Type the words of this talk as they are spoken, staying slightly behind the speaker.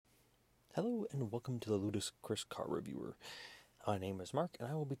Hello and welcome to the Ludicrous Car Reviewer. My name is Mark and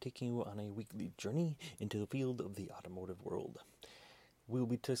I will be taking you on a weekly journey into the field of the automotive world. We will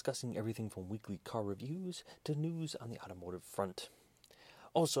be discussing everything from weekly car reviews to news on the automotive front.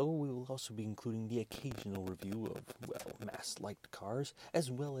 Also, we will also be including the occasional review of, mass-liked cars, as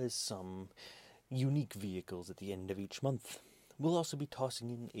well as some unique vehicles at the end of each month. We'll also be tossing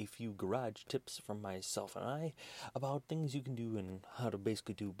in a few garage tips from myself and I about things you can do and how to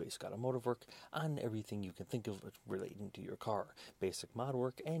basically do basic automotive work on everything you can think of relating to your car, basic mod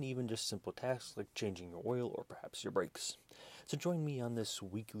work, and even just simple tasks like changing your oil or perhaps your brakes. So join me on this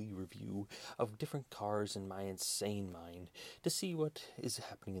weekly review of different cars in my insane mind to see what is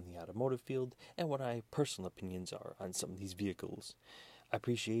happening in the automotive field and what my personal opinions are on some of these vehicles. I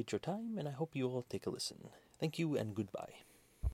appreciate your time and I hope you all take a listen. Thank you and goodbye.